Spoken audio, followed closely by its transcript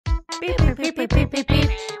Beep, beep, beep, beep, beep, beep, beep.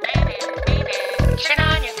 Turn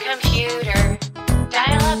on your computer,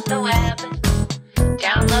 dial up the web,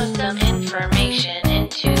 download some information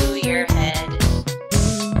into your head.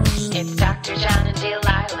 It's Dr. John and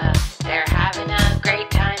Delilah, they're having a great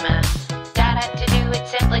time. Data to do,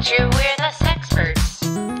 it's simply true, we're the Sexperts.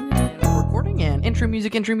 And we're recording and intro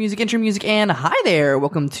music, and hi there,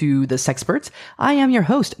 welcome to the Sexperts. I am your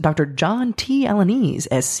host, Dr. John T. Alaniz,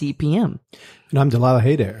 SCPM. And I'm Delilah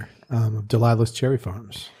Haydare of Delilah's Cherry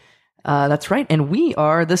Farms. That's right, and we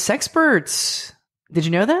are the Sexperts. Did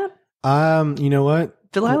you know that? You know what?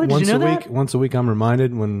 Delilah, did you know that? Once a week, I'm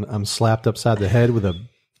reminded when I'm slapped upside the head with a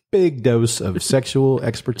big dose of sexual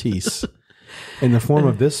expertise in the form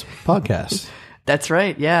of this podcast. That's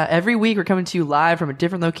right, yeah. Every week, we're coming to you live from a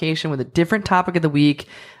different location with a different topic of the week.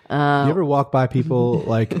 You ever walk by people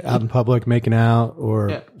like out in public making out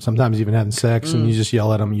or sometimes even having sex and you just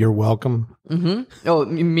yell at them, "You're welcome"? Mm-hmm. Oh,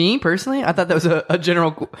 me personally? I thought that was a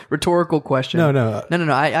general rhetorical question. No.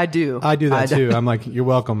 I do. I do that too. I'm like, "You're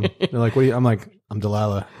welcome." They're like, "What are you?" I'm like, "I'm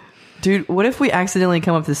Delilah." Dude, what if we accidentally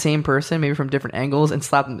come up to the same person, maybe from different angles, and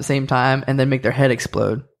slap them at the same time and then make their head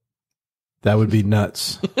explode? That would be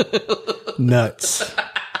nuts. Nuts.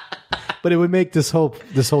 But it would make this whole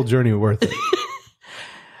journey worth it.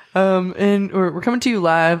 And we're coming to you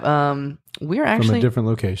live. We're actually from a different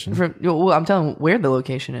location. Well, I'm telling where the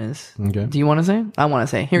location is. Okay. Do you want to say? I want to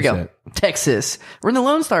say. Here we go. Texas. We're in the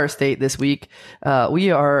Lone Star State this week. We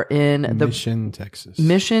are in Mission, Texas.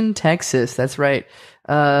 Mission, Texas. That's right.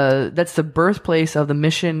 That's the birthplace of the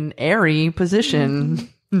missionary position.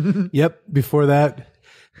 Yep. Before that,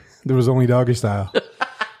 there was only doggy style.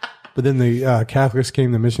 But then the Catholics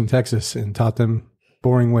came to Mission, Texas and taught them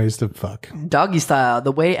boring ways to fuck. Doggy style,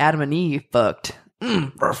 the way Adam and Eve fucked.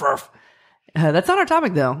 Ruff, ruff. That's not our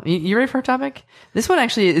topic, though. You ready for our topic? This one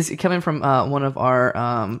actually is coming from one of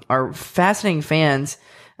our fascinating fans,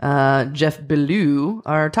 Jeff Bellou.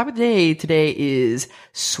 Our topic today is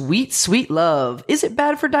sweet, sweet love. Is it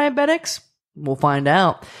bad for diabetics? We'll find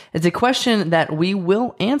out. It's a question that we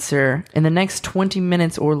will answer in the next 20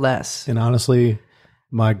 minutes or less. And honestly,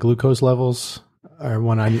 my glucose levels are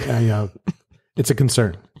one I it's a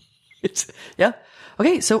concern. Yeah.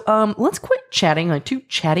 Okay, so let's quit chatting like two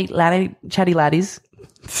chatty laddies.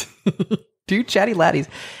 Two chatty laddies.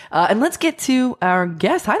 And let's get to our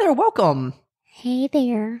guest. Hi there, welcome. Hey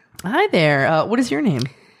there. Hi there. What is your name?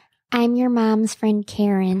 I'm your mom's friend,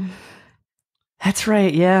 Karen. That's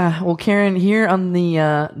right, yeah. Well, Karen, here on the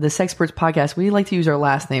Sexperts podcast, we like to use our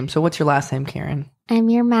last name. So what's your last name, Karen? I'm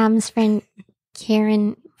your mom's friend,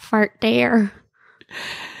 Karen Fartdair.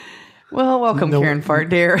 Well, welcome, Karen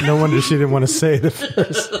Fartdair. No wonder she didn't want to say it at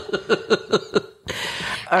first.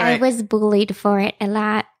 All right. I was bullied for it a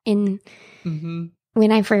lot when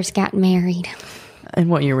I first got married. And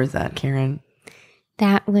what year was that, Karen?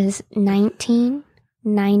 That was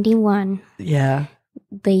 1991. Yeah.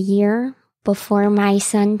 The year before my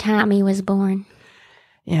son Tommy was born.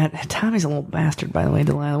 Yeah, Tommy's a little bastard, by the way,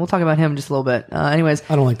 Delilah. We'll talk about him in just a little bit. Anyways.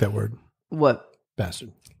 I don't like that word. What?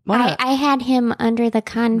 Bastard. I had him under the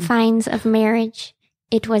confines of marriage.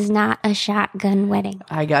 It was not a shotgun wedding.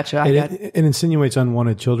 I gotcha. It insinuates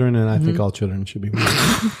unwanted children, and I think all children should be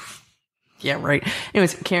wanted. Yeah, right.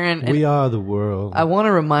 Anyways, Karen. We are the world. I want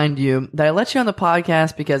to remind you that I let you on the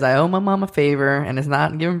podcast because I owe my mom a favor, and it's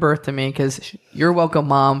not giving birth to me because you're welcome,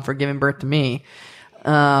 Mom, for giving birth to me.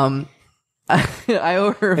 I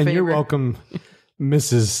owe her a favor. And you're welcome,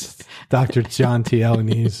 Mrs. Dr. John T.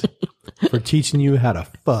 Alaniz, for teaching you how to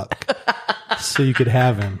fuck so you could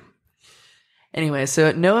have him. Anyway,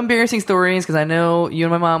 so no embarrassing stories because I know you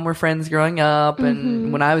and my mom were friends growing up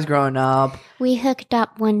and when I was growing up. We hooked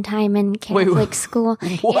up one time in Catholic school.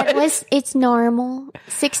 What? It's normal.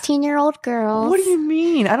 16-year-old girls. What do you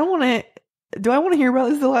mean? I don't want to. Do I want to hear about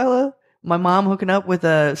this, Delilah? My mom hooking up with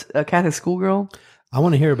a Catholic schoolgirl? I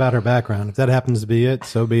want to hear about her background. If that happens to be it,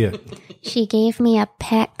 so be it. She gave me a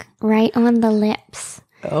peck right on the lips.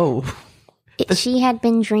 Oh. She had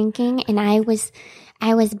been drinking and I was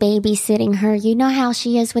babysitting her. You know how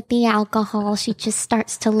she is with the alcohol. She just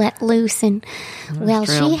starts to let loose. And,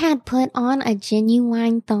 she had put on a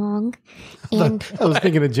genuine thong. And I was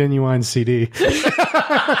thinking a genuine CD.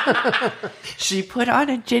 She put on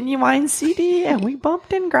a genuine CD and we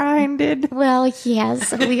bumped and grinded. Well,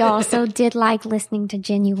 yes. We also did like listening to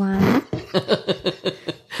Genuine.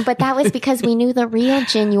 But that was because we knew the real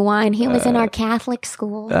Genuine. He was in our Catholic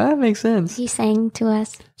school. That makes sense. He sang to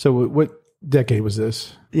us. So what decade was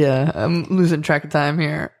this? Yeah, I'm losing track of time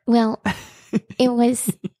here. Well, it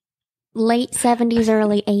was late 70s,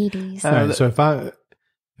 early 80s. All right, so if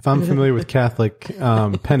if I'm familiar with Catholic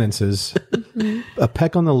penances, a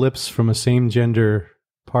peck on the lips from a same gender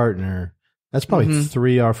partner, that's probably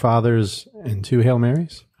 3 Our Fathers and 2 Hail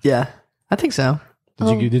Marys. Yeah, I think so.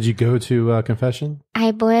 Did you go to confession? I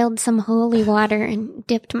boiled some holy water and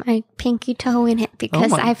dipped my pinky toe in it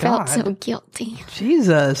because I felt so guilty.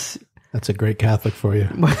 Jesus. That's a great Catholic for you.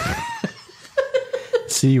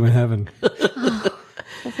 See you in heaven.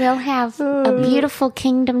 We'll have a beautiful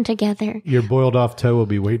kingdom together. Your boiled off toe will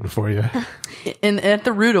be waiting for you. And at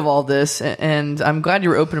the root of all this, and I'm glad you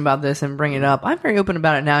were open about this and bring it up. I'm very open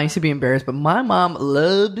about it now. I used to be embarrassed, but my mom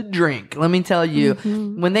loved to drink. Let me tell you,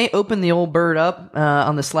 when they opened the old bird up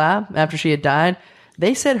on the slab after she had died,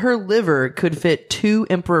 they said her liver could fit 2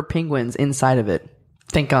 emperor penguins inside of it.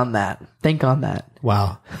 Think on that. Think on that.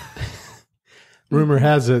 Wow. Rumor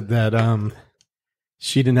has it that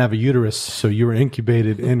she didn't have a uterus, so you were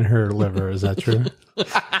incubated in her liver. Is that true?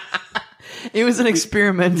 It was an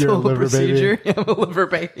experimental procedure. I'm a liver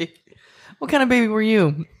baby. What kind of baby were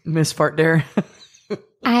you, Miss Fartdair?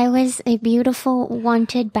 I was a beautiful,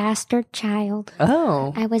 wanted bastard child.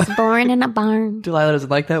 Oh. I was born in a barn. Delilah doesn't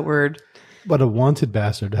like that word. But a wanted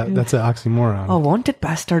bastard. That's an oxymoron. A wanted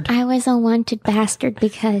bastard. I was a wanted bastard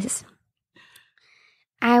because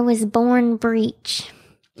I was born breech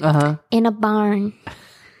in a barn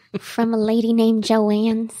from a lady named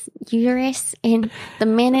Joanne's uterus. And the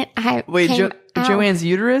minute I came out, Joanne's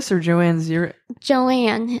uterus or Joanne's uterus?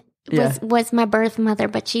 Joanne was my birth mother,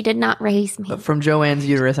 but she did not raise me. But from Joanne's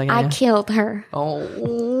uterus, I killed her.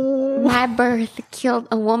 Oh. My birth killed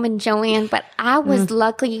a woman, Joanne, but I was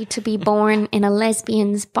lucky to be born in a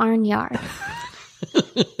lesbian's barnyard.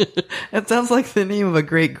 That sounds like the name of a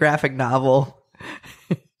great graphic novel.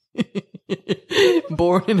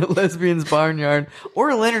 Born in a lesbian's barnyard. Or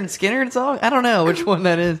a Leonard Skinner song? I don't know which one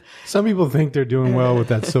that is. Some people think they're doing well with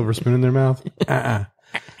that silver spoon in their mouth.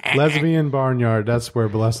 Lesbian barnyard, that's where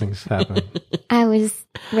blessings happen. I was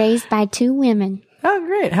raised by 2 women. Oh,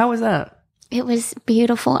 great. How was that? It was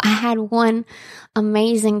beautiful. I had one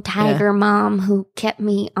amazing tiger mom who kept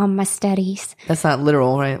me on my studies. That's not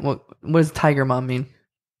literal, right? What does tiger mom mean?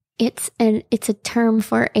 It's a term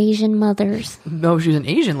for Asian mothers. No, she's an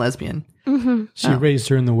Asian lesbian. Mm-hmm. She raised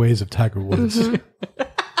her in the ways of Tiger Woods.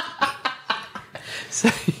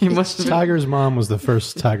 So you must have Tiger's mom was the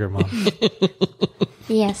first tiger mom.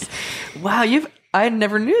 Yes. Wow, I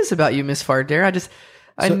never knew this about you, Miss Fartdair.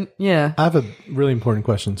 I have a really important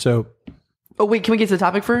question. So, oh wait, can we get to the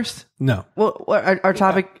topic first? No. Well, our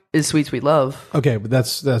topic is sweet, sweet love. Okay, but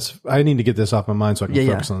that's. I need to get this off my mind so I can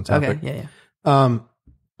focus on the topic. Okay, yeah.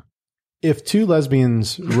 If 2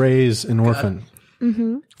 lesbians raise an orphan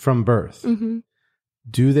from birth,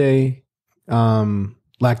 do they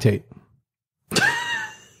lactate?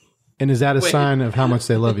 And is that a sign of how much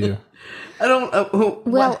they love you? I don't.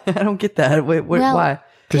 Well, I don't get that. Wait, why?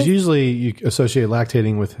 Because usually you associate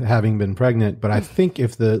lactating with having been pregnant, but I think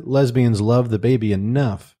if the lesbians love the baby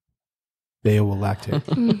enough, they will lactate.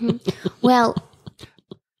 Well,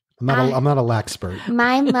 I'm not a laxpert.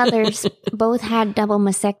 My mothers both had double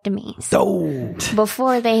mastectomies. Oh,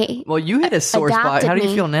 before they. Well, you had a sore spot. How do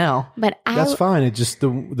you feel now? But that's fine. It just the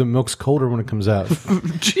milk's colder when it comes out.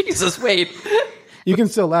 Jesus, wait. You can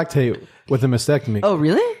still lactate with a mastectomy. Oh,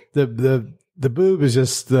 really? The boob is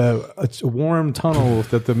just a warm tunnel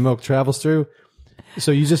that the milk travels through.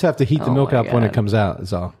 So you just have to heat the milk up when it comes out.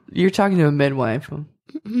 Is all. You're talking to a midwife.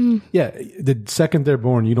 Yeah, the second they're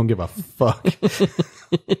born, you don't give a fuck.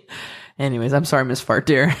 Anyways, I'm sorry, Miss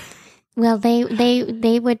Fartdair. Well,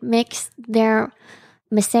 they would mix their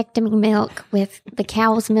mastectomy milk with the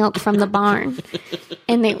cow's milk from the barn,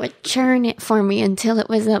 and they would churn it for me until it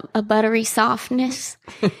was a buttery softness,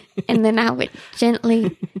 and then I would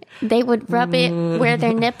they would rub it where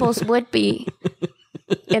their nipples would be,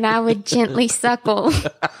 and I would gently suckle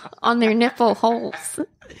on their nipple holes.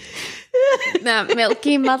 That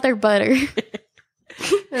milky mother butter.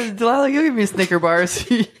 Delilah, you give me a Snicker bars.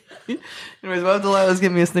 Anyways, while Delilah's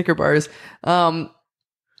giving me a Snicker bars.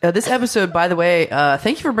 This episode, by the way,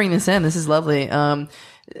 thank you for bringing this in. This is lovely.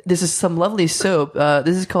 This is some lovely soap.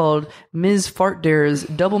 This is called Ms. Fartdair's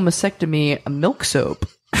Double Mastectomy Milk Soap.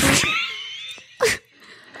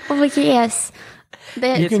 Oh, yes.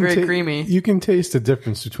 It's very creamy. You can taste the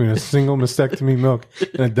difference between a single mastectomy milk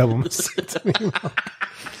and a double mastectomy milk.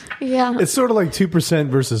 Yeah. It's sort of like 2%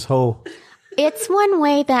 versus whole. It's one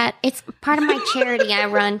way that it's part of my charity I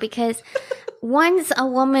run, because once a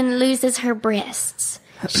woman loses her breasts,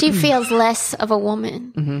 she feels less of a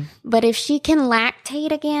woman. Mm-hmm. But if she can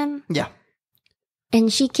lactate again,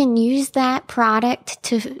 and she can use that product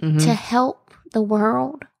to help the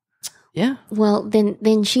world, Yeah. Well,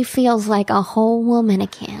 then she feels like a whole woman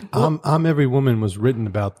again. I'm Every Woman was written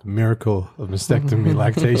about the miracle of mastectomy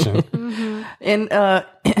lactation. And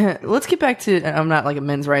let's get back to, I'm not like a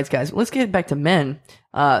men's rights guy, but let's get back to men.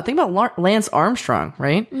 Think about Lance Armstrong,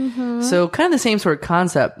 right? So kind of the same sort of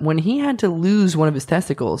concept. When he had to lose one of his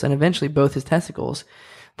testicles and eventually both his testicles,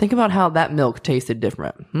 think about how that milk tasted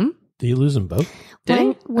different. Do you lose them both?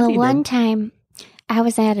 One time I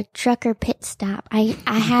was at a trucker pit stop. I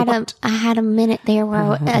had a minute there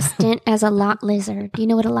where a stint as a lot lizard. Do you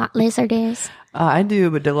know what a lot lizard is? I do,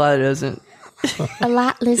 but Delilah doesn't. A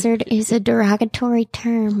lot lizard is a derogatory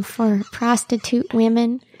term for prostitute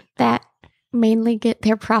women that mainly get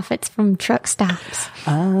their profits from truck stops.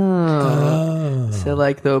 Oh. So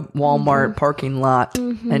like the Walmart parking lot,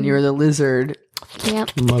 and you're the lizard.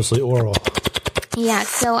 Yep. Mostly oral. Yeah,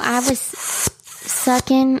 so I was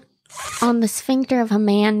sucking on the sphincter of a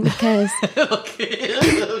man because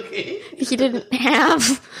he didn't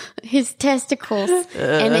have his testicles,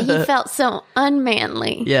 and he felt so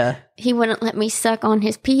unmanly. Yeah. He wouldn't let me suck on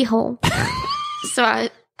his pee hole. So I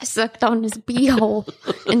sucked on his pee hole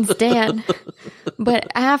instead. But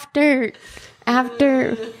after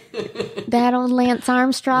that old Lance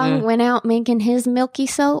Armstrong went out making his milky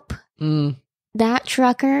soap, that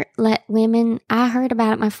trucker let women, I heard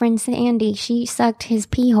about it, my friend Sandy, she sucked his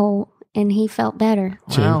pee hole and he felt better.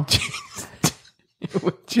 Wow.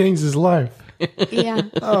 Changed his life. Yeah.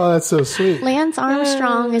 Oh, that's so sweet. Lance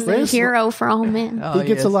Armstrong is a hero for all men. Oh, He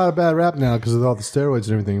gets a lot of bad rap now because of all the steroids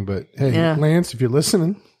and everything. But hey, Yeah. Lance, if you're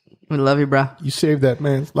listening, We love you, bro. you saved that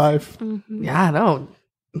man's life. Yeah, I know.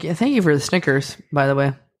 Yeah, thank you for the Snickers, by the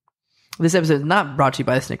way. This episode is not brought to you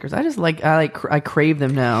by the Snickers. I crave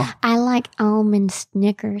them now. I like almond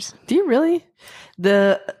Snickers. Do you really?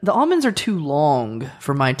 The almonds are too long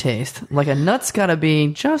for my taste. Like a nut's got to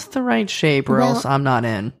be just the right shape, or Well- else I'm not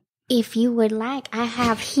in. If you would like, I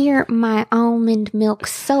have here my almond milk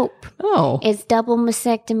soap. Oh, It's double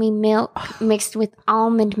mastectomy milk mixed with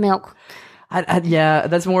almond milk. yeah,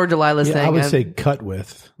 that's more Delilah's Yeah, thing. I would say cut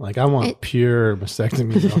with. Like I want pure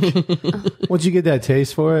mastectomy milk. Once you get that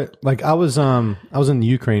taste for it, like I was in the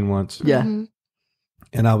Ukraine once, yeah. and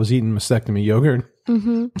I was eating mastectomy yogurt,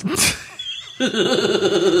 and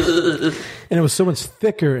it was so much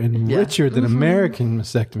thicker and richer than American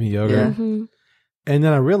mastectomy yogurt. Yeah. And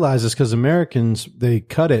then I realized it's because Americans, they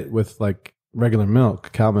cut it with like regular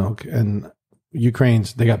milk, cow milk, and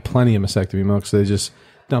Ukrainians, they got plenty of mastectomy milk, so they just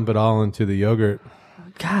dump it all into the yogurt.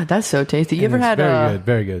 God, that's so tasty. You And ever it's had very good,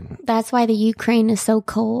 very good. That's why the Ukraine is so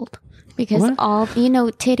cold. Because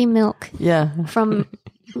titty milk Yeah, from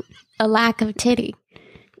a lack of titty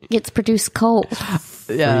gets produced cold.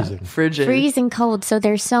 yeah, Freezing. frigid. Freezing cold. So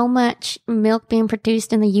there's so much milk being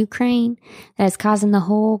produced in the Ukraine that's causing the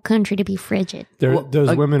whole country to be frigid.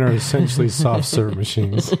 Those women are essentially soft serve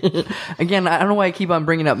machines. Again, I don't know why I keep on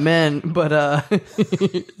bringing up men, but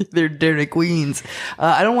they're the queens.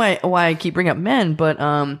 I don't know why I keep bringing up men, but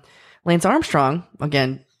Lance Armstrong,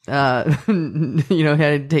 again, had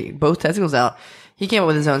to take both testicles out. He came up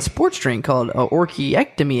with his own sports drink called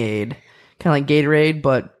Orchiectomy Aid. Kind of like Gatorade,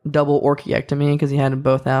 but double orchiectomy because he had them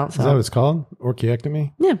both out. So. Is that what it's called?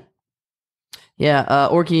 Orchiectomy? Yeah. Yeah,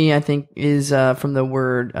 orchi, I think, is from the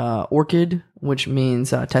word orchid, which means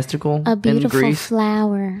testicle A in beautiful Greece.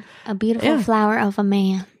 flower. A beautiful flower of a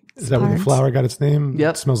man. Is that where the flower got its name?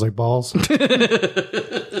 Yep. It smells like balls.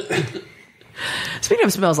 Speaking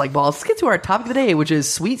of smells like balls, let's get to our topic of the day, which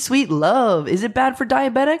is sweet, sweet love. Is it bad for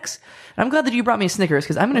diabetics? And I'm glad that you brought me a Snickers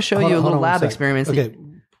because I'm going to show you a little lab experiment. Okay.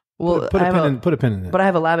 Well, Put a pin in that. But I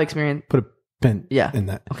have a lab experiment. Put a pin in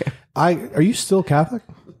that. Okay. Are you still Catholic?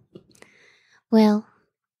 Well,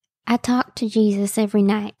 I talk to Jesus every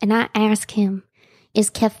night and I ask him, is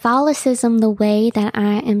Catholicism the way that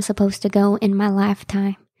I am supposed to go in my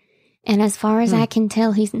lifetime? And as far as I can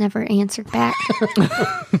tell, he's never answered back.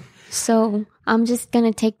 So I'm just going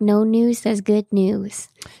to take no news as good news.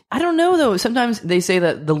 I don't know, though. Sometimes they say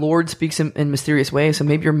that the Lord speaks in mysterious ways, so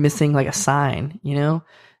maybe you're missing like a sign, There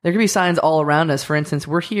could be signs all around us. For instance,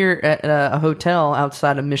 we're here at a hotel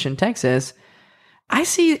outside of Mission, Texas. I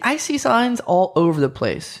see signs all over the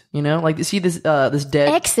place, like you see this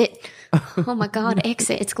dead. Exit. Oh my God,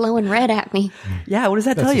 exit. It's glowing red at me. Yeah. What does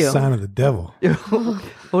that That's tell a you? sign of the devil.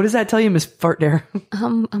 What does that tell you, Miss Fartdair?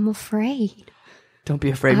 I'm afraid. Don't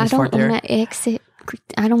be afraid, I Miss don't Fartdair. want to exit.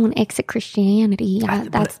 I don't want to exit Christianity.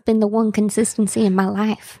 That's been the one consistency in my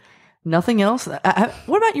life. Nothing else?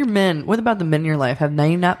 What about your men? What about the men in your life? Have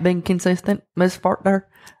they not been consistent, Miss Fartdair?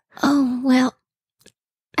 Oh, well,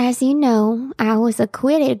 as you know, I was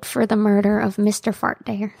acquitted for the murder of Mr.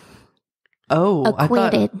 Fartdair. Oh,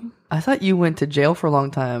 acquitted. I thought you went to jail for a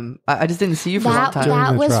long time. I just didn't see you for a long time.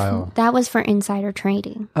 During the trial. That was for insider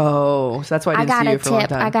trading. Oh, so that's why I didn't see you for a long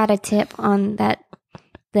time. I got a tip on that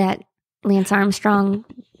Lance Armstrong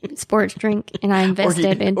sports drink, and I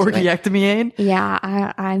invested into orchiectomy aid. Yeah,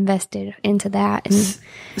 I invested into that. And,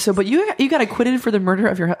 but you got acquitted for the murder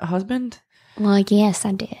of your husband? Well, yes,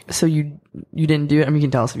 I did. So you didn't do it? I mean, you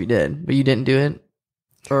can tell us if you did, but you didn't do it?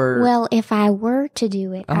 Or well, if I were to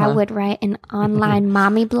do it, I would write an online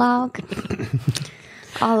mommy blog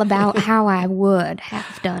all about how I would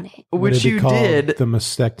have done it. Which you did. The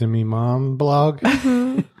mastectomy mom blog?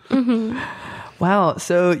 Wow.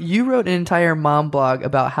 So you wrote an entire mom blog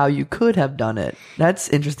about how you could have done it. That's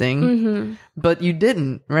interesting. But you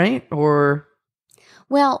didn't, right? Or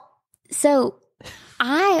well, so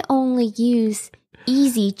I only use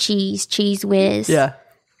Easy Cheese Whiz. Yeah.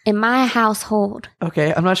 In my household.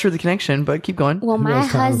 Okay, I'm not sure the connection, but keep going. Well, my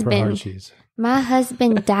husband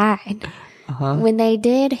died when they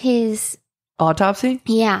did his autopsy.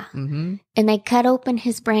 Yeah, and they cut open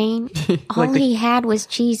his brain. All he had was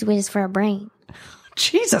Cheese Whiz for a brain.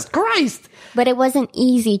 Jesus Christ! But it wasn't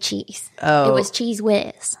Easy Cheese. Oh, it was Cheese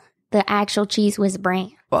Whiz, the actual Cheese Whiz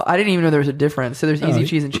brand. Well, I didn't even know there was a difference. So there's Easy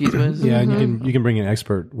Cheese and Cheese Whiz. Yeah, and you can bring in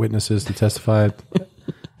expert witnesses to testify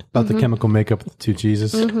about the chemical makeup of the two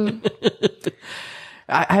cheeses.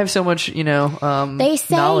 I have so much, they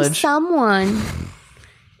say knowledge. Someone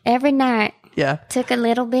every night took a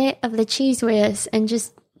little bit of the Cheese Whiz and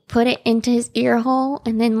just put it into his ear hole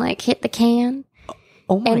and then hit the can.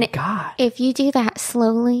 Oh my God. If you do that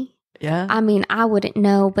slowly, I mean, I wouldn't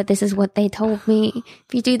know, but this is what they told me.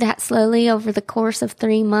 If you do that slowly over the course of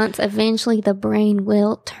 3 months, eventually the brain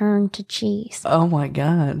will turn to cheese. Oh my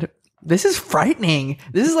God. This is frightening.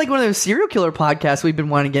 This is like one of those serial killer podcasts we've been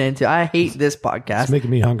wanting to get into. I hate this podcast. It's making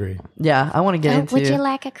me hungry. Yeah, I want to get into. Would you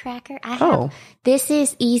like a cracker? This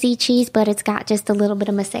is Easy Cheese, but it's got just a little bit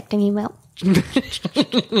of mastectomy milk.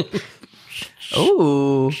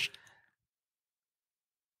 Oh.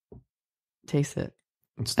 Taste it.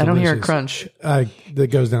 I don't hear a crunch. That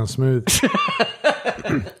goes down smooth.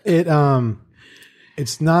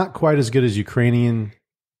 It's not quite as good as Ukrainian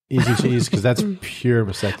Easy Cheese because that's pure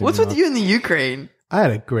mastectomy. What's with you in the Ukraine? I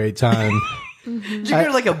had a great time. Did you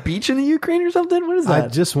go to a beach in the Ukraine or something? What is that? I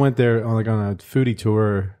just went there on a foodie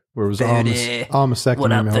tour where it was all mastectomy.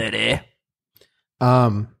 What up, milk.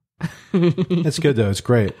 It's good though. It's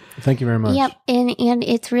great. Thank you very much. Yep, and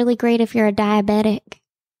it's really great if you're a diabetic.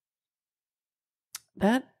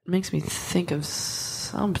 That makes me think of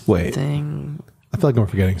something. Wait, I feel like I'm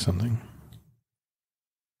forgetting something.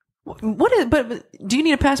 What is? But do you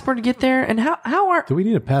need a passport to get there? And how are? Do we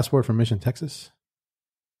need a passport for Mission, Texas?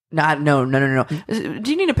 No.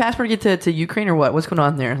 Do you need a passport to get to Ukraine or what? What's going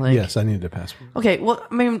on there? Yes, I needed a passport. Okay, well,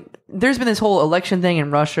 I mean, there's been this whole election thing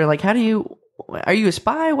in Russia. How do you? Are you a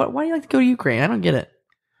spy? Why do you like to go to Ukraine? I don't get it.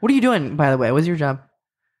 What are you doing, by the way? What's your job?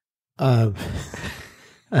 I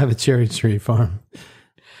have a cherry tree farm.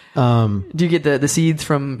 Do you get the seeds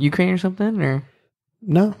from Ukraine or something, or?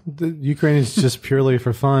 No, the Ukraine is just purely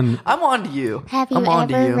for fun. I'm on to you. Have you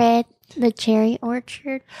ever read The Cherry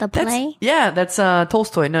Orchard, the play? That's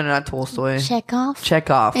Tolstoy. No, not Tolstoy. Chekhov.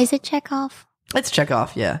 Is it Chekhov? It's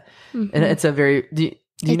Chekhov, yeah. And it's a very... Do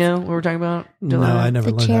you know what we're talking about? No, I never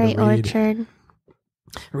learned how to read. The Cherry Orchard.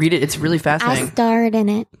 Read it. It's really fascinating. I starred in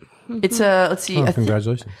it. It's let's see.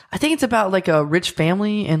 Congratulations. I think it's about a rich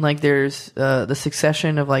family and there's the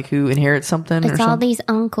succession of who inherits something. It's all these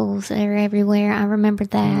uncles that are everywhere. I remember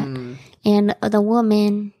that. And the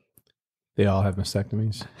woman. They all have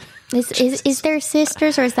mastectomies. Is there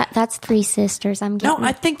sisters or is that's 3 sisters? I'm getting. No,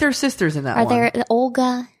 I think they're sisters in that one. Are there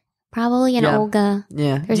Olga? Probably an Olga.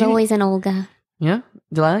 Yeah. There's always an Olga. Yeah.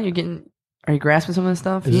 Delilah, are you grasping some of this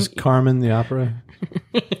stuff? Is this Carmen the opera?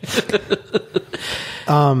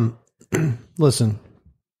 Listen,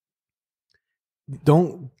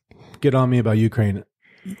 don't get on me about Ukraine.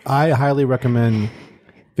 I highly recommend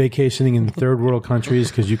vacationing in third world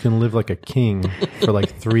countries because you can live like a king for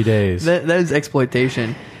 3 days. That is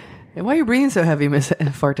exploitation. And why are you breathing so heavy, Miss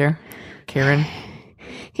Fartdair? Karen?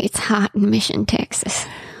 It's hot in Mission, Texas.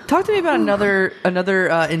 Talk to me about another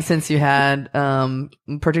instance you had,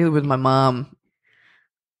 particularly with my mom.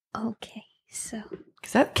 Okay, so...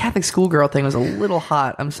 Because that Catholic schoolgirl thing was a little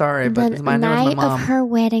hot. I'm sorry, but the night of her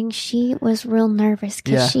wedding, she was real nervous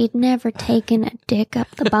because she'd never taken a dick up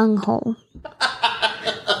the bunghole.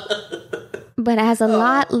 But as a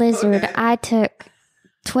lot lizard, I took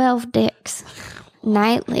 12 dicks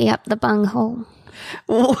nightly up the bunghole.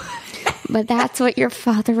 But that's what your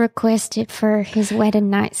father requested for his wedding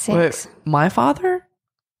night sex. Wait, my father?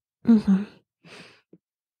 Mm-hmm.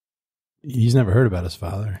 He's never heard about his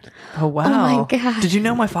father. Oh, wow. Oh, my God. Did you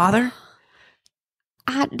know my father?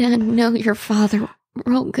 I done know your father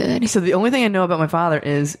real good. So the only thing I know about my father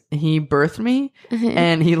is he birthed me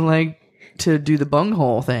and he liked to do the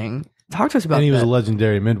bunghole thing. Talk to us about that. And he was a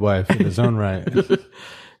legendary midwife in his own right.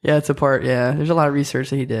 Yeah, it's a part. Yeah, there's a lot of research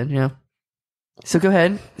that he did. Yeah. So go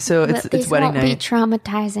ahead. So it's this wedding won't be night.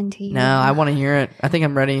 traumatizing to you. No, I want to hear it. I think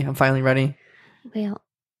I'm ready. I'm finally ready. Well,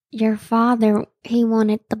 your father, he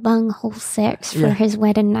wanted the bunghole sex for his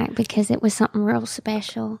wedding night because it was something real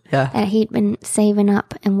special that he'd been saving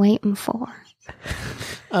up and waiting for.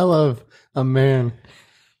 I love a man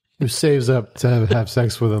who saves up to have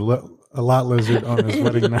sex with a lot lizard on his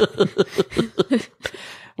wedding night.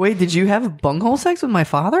 Wait, did you have bunghole sex with my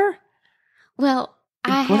father? Well,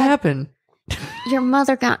 What happened? Your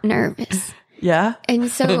mother got nervous. Yeah? And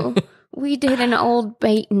so we did an old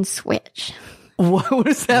bait and switch. What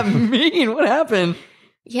does that mean? What happened?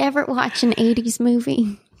 You ever watch an 80s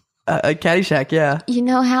movie? Caddyshack, yeah. You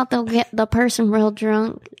know how they'll get the person real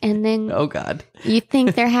drunk and then Oh, God. you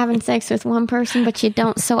think they're having sex with one person, but you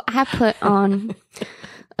don't. So I put on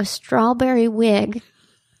a strawberry wig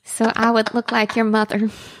so I would look like your mother.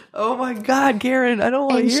 Oh, my God, Karen. I don't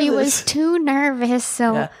want to hear And she this. was too nervous.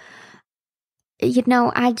 So, you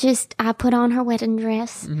know, I put on her wedding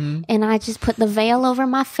dress and I just put the veil over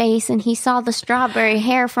my face and he saw the strawberry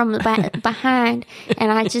hair from the behind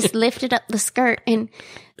and I just lifted up the skirt and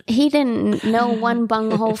he didn't know one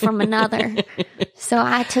bunghole from another. So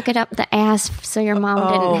I took it up the ass so your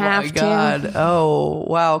mom didn't have to. Oh, my God. Oh,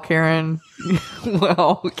 wow, Karen.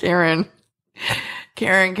 Wow, Karen.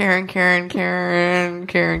 Karen.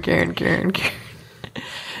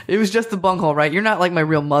 It was just the bunghole, right? You're not like my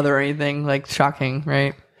real mother or anything, like shocking,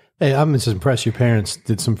 right? Hey, I'm just impressed your parents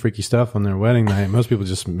did some freaky stuff on their wedding night. Most people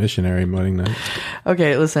just missionary wedding night.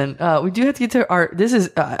 Okay, listen, we do have to get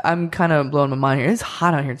to I'm kind of blowing my mind here. It's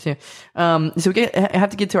hot out here too. So we have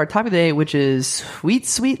to get to our topic of the day, which is sweet,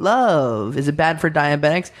 sweet love. Is it bad for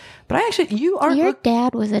diabetics? But your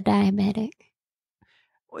dad was a diabetic.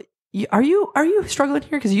 Are you struggling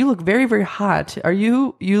here? Because you look very, very hot.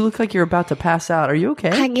 You look like you're about to pass out. Are you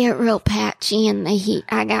okay? I get real patchy in the heat.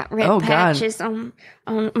 I got red patches on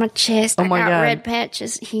my chest. I got red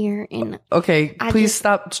patches here. Okay, please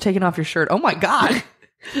stop taking off your shirt. Oh my God.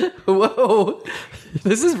 Whoa.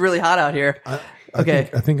 This is really hot out here. I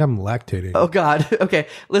think I'm lactating. Oh God. Okay.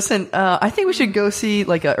 Listen, I think we should go see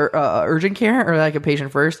like a urgent care or like a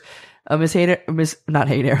patient first. Miss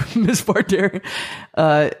Fartdair.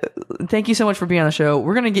 Thank you so much for being on the show.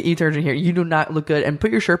 We're gonna get you to urgent here. You do not look good, and put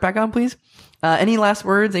your shirt back on, please. Any last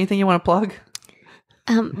words? Anything you want to plug?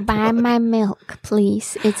 Buy my milk,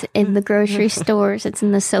 please. It's in the grocery stores. It's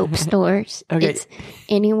in the soap stores. Okay. It's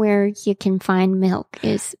anywhere you can find milk.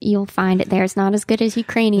 You'll find it there. It's not as good as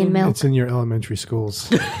Ukrainian milk. It's in your elementary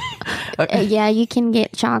schools. Yeah, you can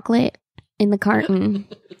get chocolate in the carton.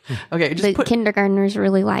 Okay, the kindergartners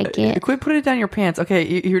really like it. Quit putting it down your pants.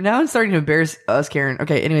 Okay, you're now starting to embarrass us, Karen.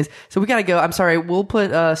 Okay, anyways, so we gotta go. I'm sorry. We'll put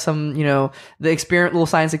some, the little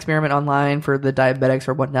science experiment online for the diabetics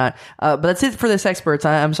or whatnot. But that's it for this experts.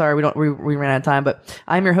 I'm sorry we ran out of time. But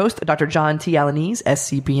I'm your host, Dr. John T. Alanese,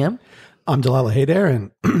 SCPM. I'm Delilah Haydare,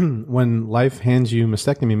 and when life hands you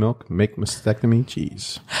mastectomy milk, make mastectomy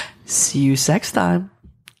cheese. See you sex time.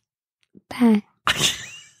 Bye.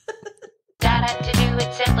 Data to do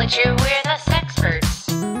it simply true, we're the sexperts.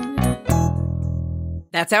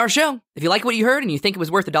 That's our show. If you like what you heard and you think it was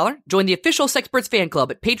worth $1, join the official Sexperts fan club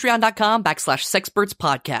at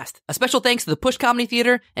patreon.com/sexpertspodcast. A special thanks to the Push Comedy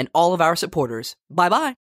Theater and all of our supporters.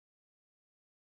 Bye-bye.